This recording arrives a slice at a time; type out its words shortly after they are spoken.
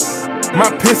My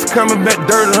piss coming back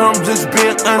dirty, I'm just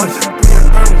being honest.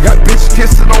 Got bitch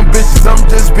kissing on bitches, I'm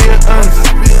just being honest.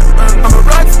 I'm a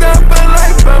rock star for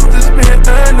life, I'm just being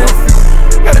honest.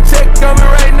 Got a check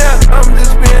coming right now, I'm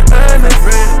just being honest.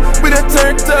 We done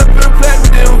turned up and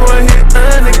platinum, gon' hit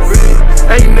honest.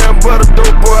 Ain't nothing but a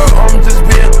dope boy, I'm just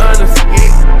being honest.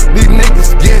 These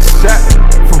niggas get shot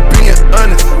for being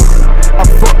honest. I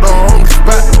fucked her on the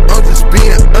spot, I'm just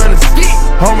being honest.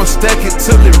 I'ma stack it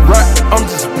till it rot, I'm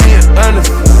just being honest.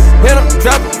 And I'm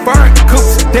dropping fire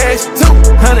coops, dash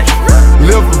 200.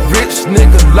 Live a rich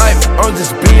nigga life, I'm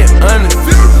just being honest.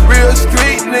 Real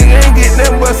street nigga ain't getting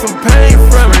nothing but some pain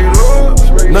from it.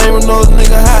 Name another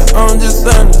nigga hot, I'm just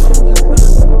honest.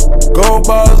 Gold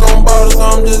bottles on bottles,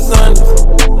 I'm just honest.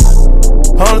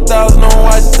 100,000 on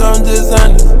watches, I'm just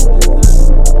honest.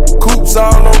 Coops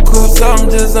all on coops,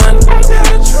 I'm just honest.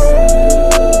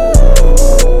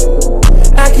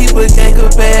 I keep a gang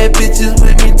of bad bitches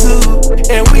with me too.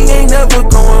 And we ain't never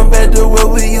going back to what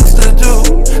we used to do.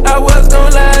 I was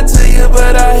gon' lie to you,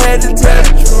 but I had to tell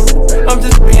the truth. I'm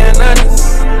just being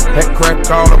honest. That crack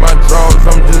all of my drawers,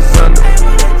 I'm just honest.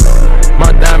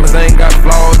 My diamonds ain't got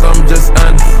flaws, I'm just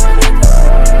honest.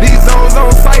 These zones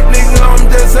on sight, nigga, I'm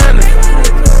just honest.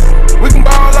 We can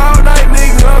ball all night,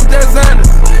 nigga, I'm just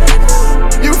honest.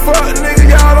 You fuck nigga,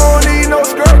 y'all don't need no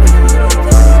skirt.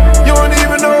 You don't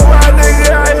even know why nigga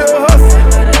out here hustling.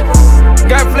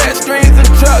 Got flat screens and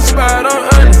truck spot, I'm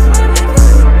honest.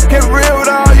 Get real with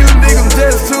all you niggas, I'm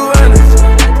just too honest.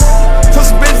 Took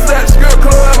some bitches at the strip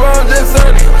club, I'm just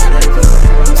honest.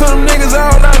 Took them niggas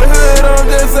all out the hood, I'm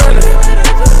just honest.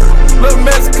 Little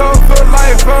Mexico for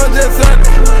life, I'm just honest.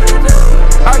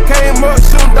 I came up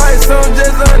shooting dice, I'm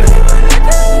just honest.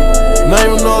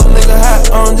 Name another nigga hot,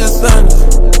 I'm just honest.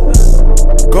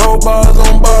 Gold bars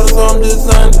on bottles, I'm just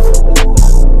honest.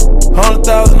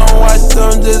 100,000 on watches,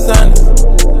 I'm just honest.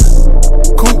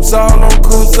 Coops all on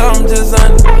coops, I'm just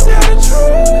honest.